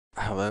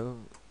Hello,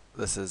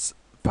 this is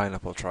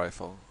Pineapple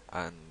Trifle,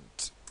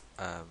 and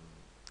um,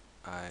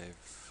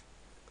 I've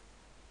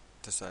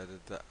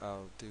decided that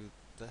I'll do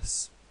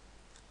this.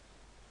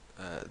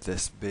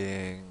 This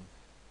being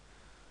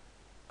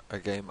a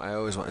game I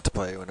always wanted to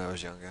play when I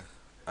was younger.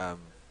 Um,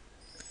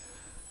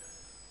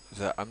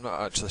 that I'm not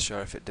actually sure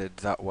if it did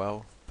that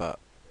well, but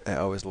it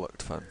always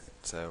looked fun.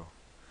 So,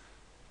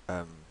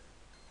 um,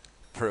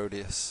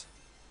 Parodius,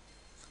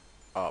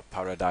 or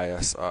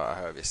Parodius, or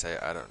however you say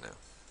it, I don't know.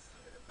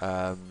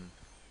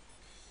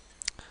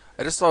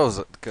 I just thought it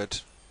was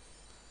good.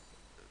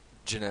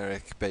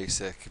 Generic,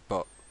 basic,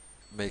 but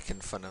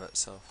making fun of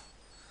itself.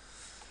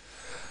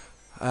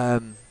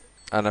 And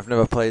I've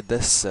never played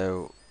this,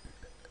 so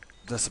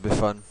this will be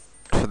fun.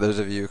 For those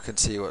of you who can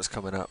see what's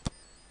coming up,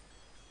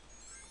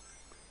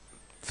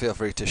 feel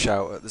free to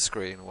shout at the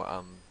screen what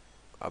I'm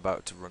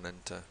about to run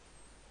into.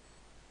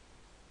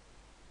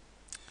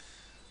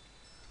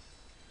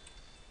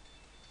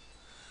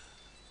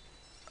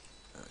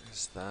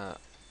 Is that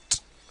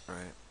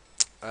right?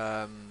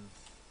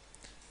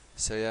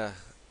 So yeah,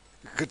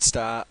 good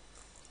start.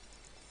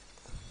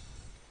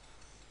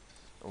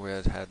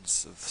 Weird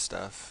heads of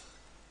stuff.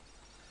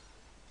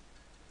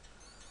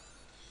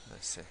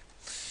 Let's see.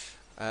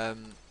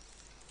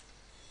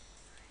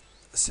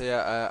 So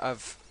yeah,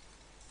 I've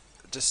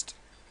just.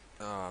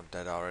 Oh, I'm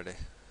dead already.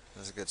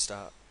 That's a good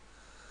start.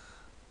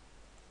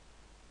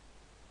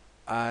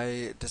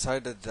 I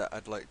decided that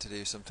I'd like to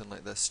do something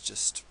like this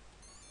just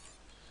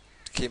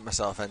to keep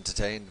myself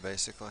entertained,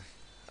 basically.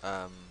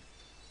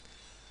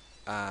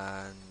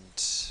 And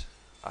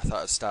I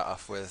thought I'd start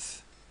off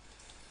with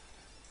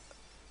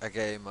a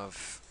game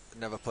I've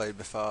never played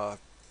before,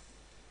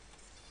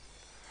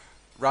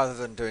 rather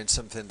than doing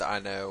something that I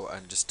know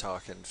and just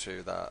talking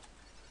through that.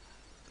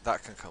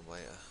 That can come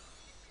later.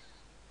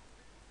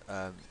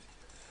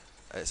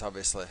 It's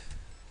obviously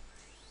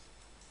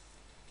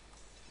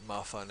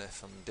more fun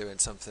if I'm doing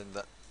something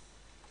that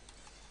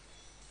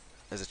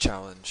is a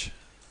challenge.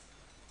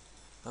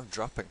 I'm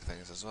dropping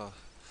things as well.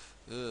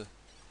 Ugh.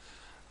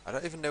 I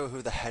don't even know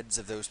who the heads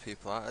of those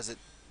people are.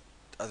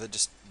 Are they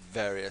just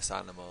various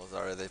animals,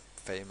 or are they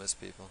famous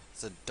people?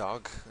 It's a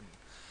dog. And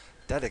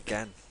dead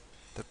again.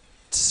 The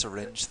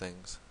syringe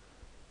things.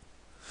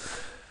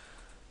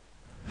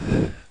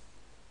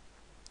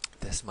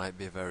 This might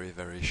be very,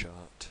 very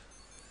short.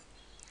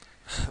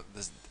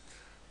 This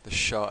the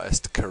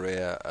shortest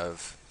career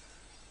of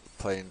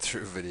playing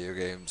through video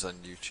games on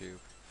YouTube.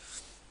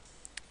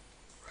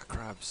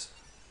 Crabs.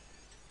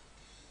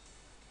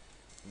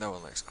 No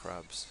one likes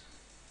crabs.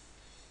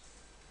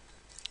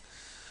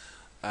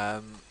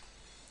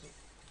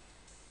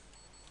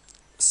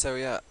 So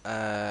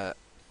yeah,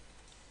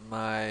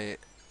 my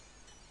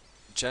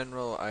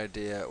general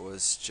idea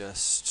was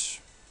just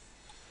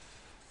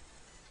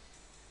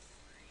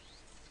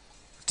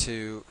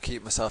to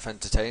keep myself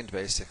entertained,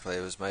 basically.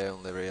 It was my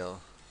only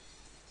real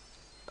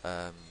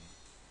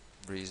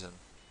reason.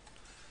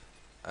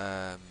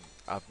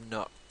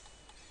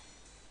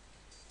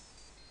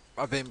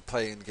 I've been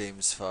playing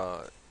games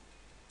for,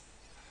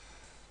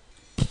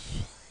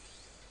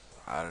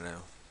 I don't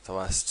know, the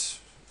last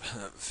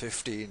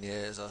 15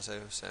 years or so,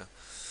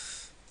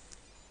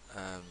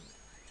 um,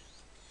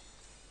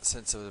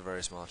 since I was a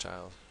very small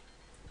child.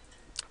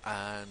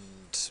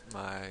 And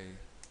my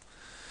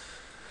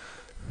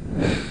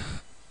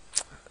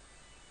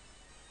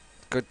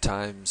good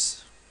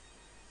times,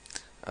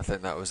 I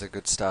think that was a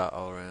good start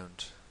all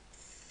around.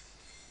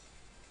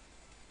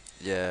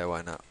 Yeah,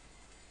 why not?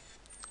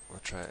 We'll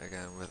try it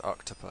again with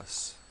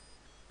Octopus.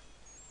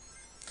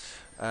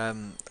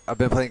 I've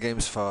been playing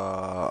games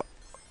for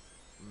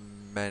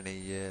many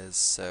years,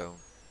 so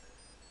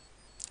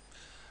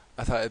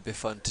I thought it'd be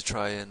fun to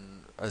try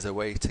and, as a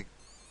way to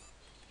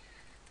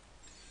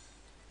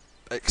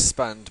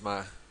expand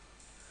my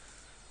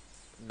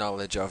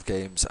knowledge of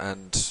games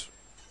and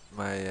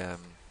my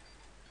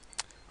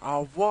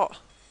oh, what?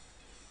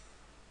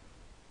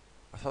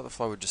 I thought the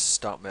floor would just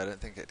stop me. I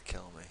didn't think it'd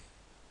kill me.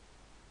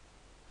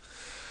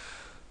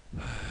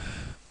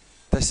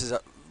 This is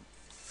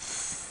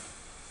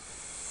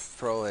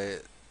probably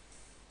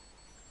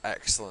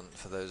excellent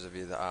for those of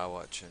you that are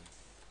watching.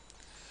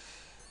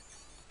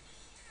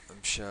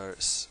 I'm sure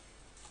it's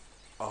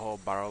a whole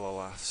barrel of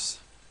laughs.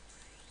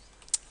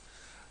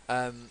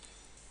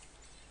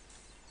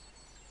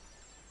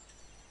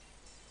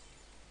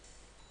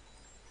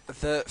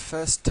 The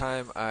first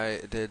time I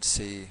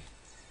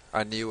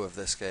knew of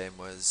this game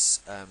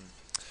was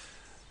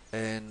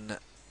in,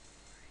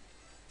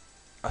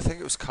 I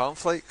think it was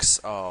Cornflakes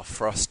or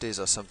Frosties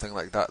or something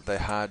like that. They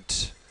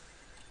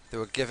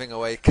were giving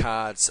away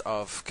cards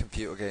of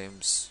computer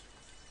games,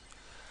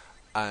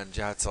 and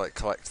you had to like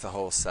collect the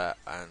whole set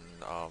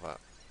and all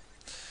that.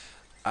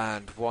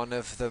 And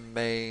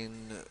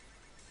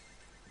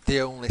the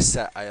only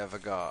set I ever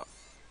got,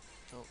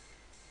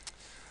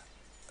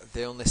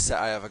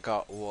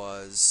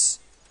 was,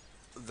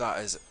 that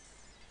is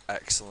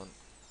excellent.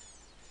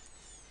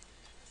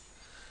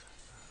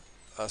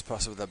 That's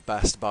possibly the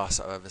best boss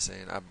I've ever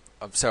seen.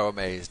 I'm so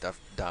amazed I've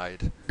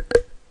died.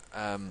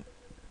 Um,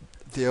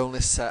 the only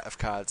set of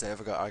cards I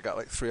got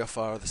like 3 or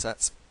 4 of the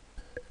sets,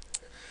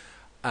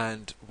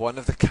 and one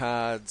of the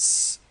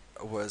cards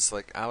was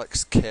like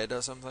Alex Kidd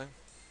or something.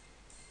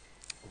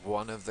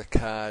 One of the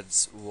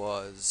cards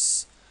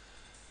was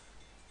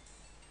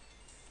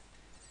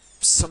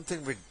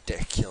something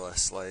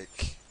ridiculous,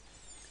 like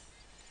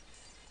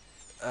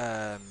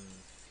I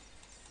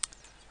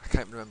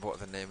can't remember what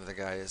the name of the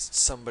guy is.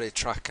 Somebody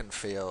track and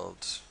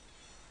field,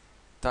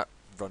 that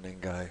running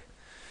guy.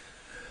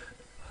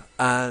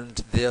 And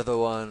the other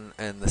one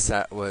in the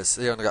set was,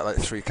 they only got like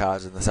 3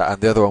 cards in the set,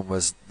 and the other one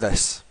was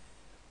this.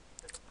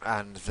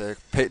 And the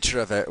picture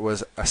of it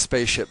was a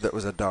spaceship that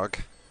was a dog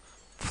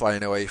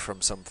flying away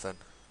from something.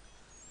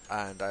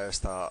 And I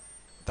just thought,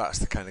 that's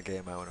the kind of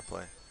game I want to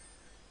play.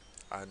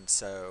 And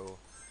so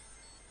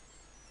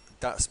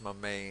that's my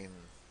main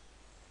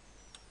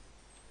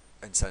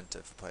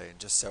incentive for playing,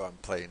 just so I'm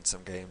playing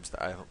some games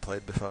that I haven't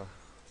played before,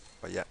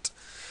 or yet.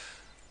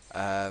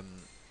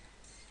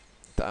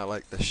 That I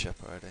like this ship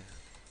already.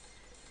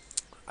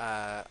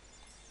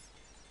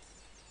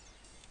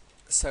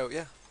 So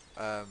yeah,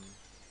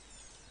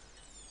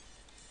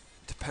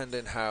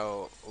 depending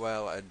how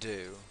well I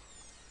do,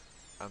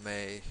 I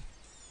may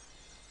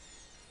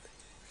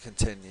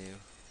continue,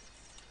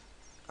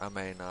 I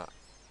may not.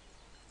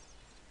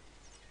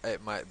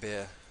 It might be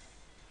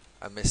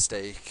a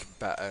mistake,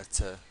 better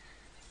to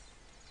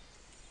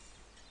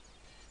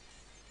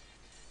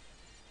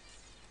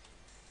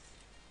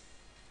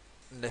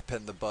nip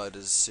in the bud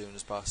as soon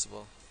as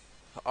possible.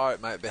 Or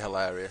it might be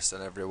hilarious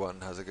and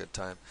everyone has a good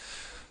time.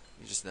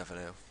 You just never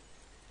know.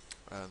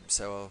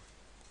 So I'll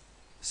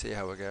see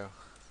how we go.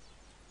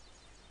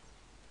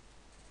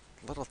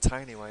 Little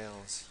tiny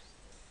whales.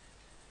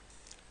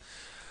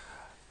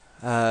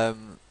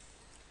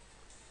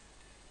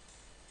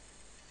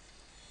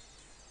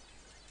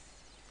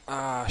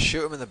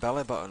 Shoot him in the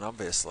belly button,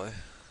 obviously.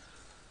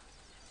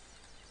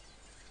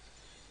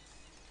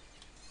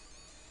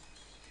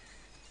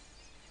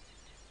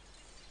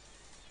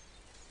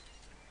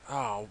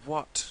 Oh,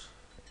 what?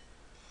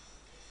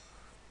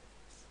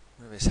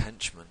 Maybe his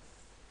henchman.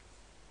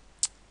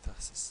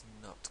 This is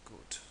not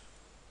good.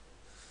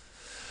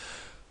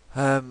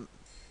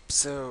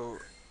 So,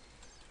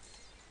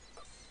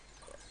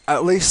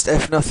 at least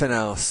if nothing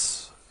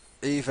else,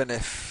 even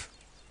if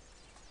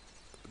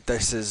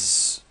this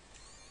is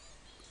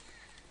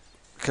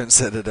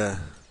considered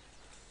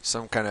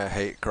some kind of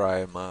hate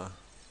crime or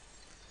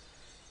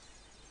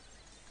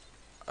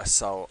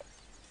assault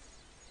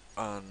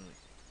on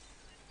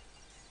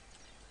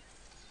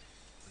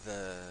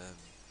the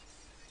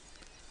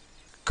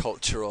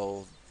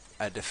cultural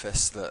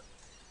edifice that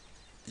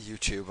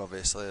YouTube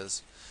obviously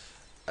is,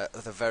 at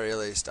the very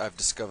least I've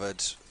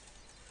discovered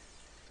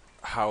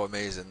how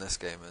amazing this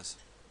game is.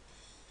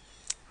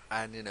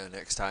 And you know,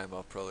 next time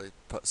I'll probably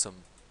put some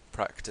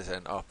practice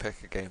in, or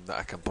pick a game that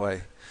I can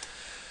play.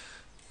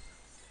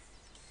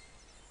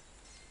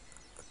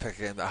 Pick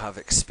a game that I have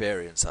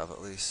experience of,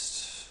 at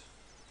least.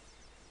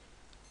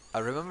 I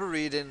remember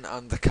reading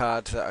on the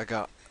card that I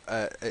got,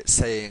 it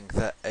saying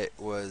that it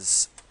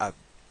was a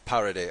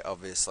parody,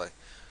 obviously.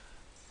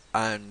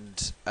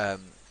 And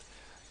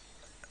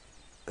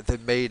they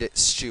made it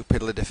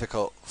stupidly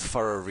difficult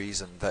for a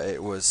reason, that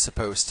it was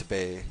supposed to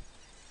be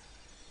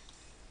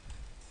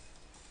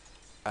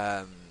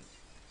a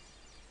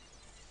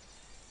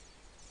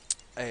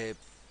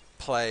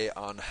play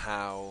on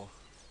how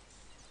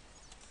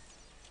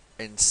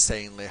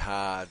insanely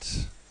hard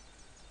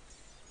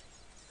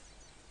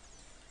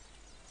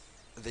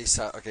these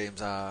sort of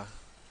games are.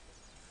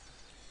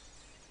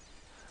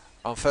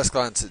 On first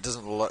glance it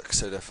doesn't look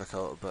so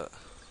difficult, but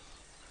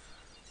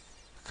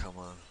come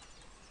on.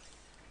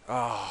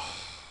 Oh.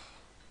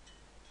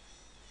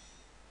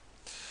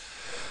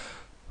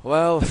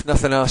 Well, if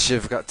nothing else,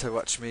 you've got to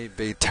watch me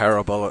be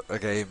terrible at a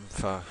game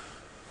for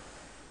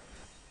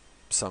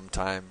some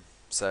time.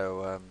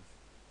 So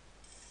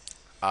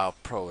I'll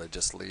probably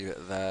just leave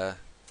it there.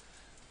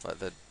 Let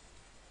the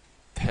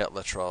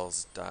Hitler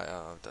trolls die.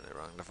 Oh, I've done it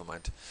wrong, never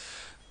mind.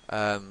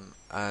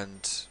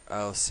 And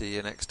I'll see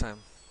you next time.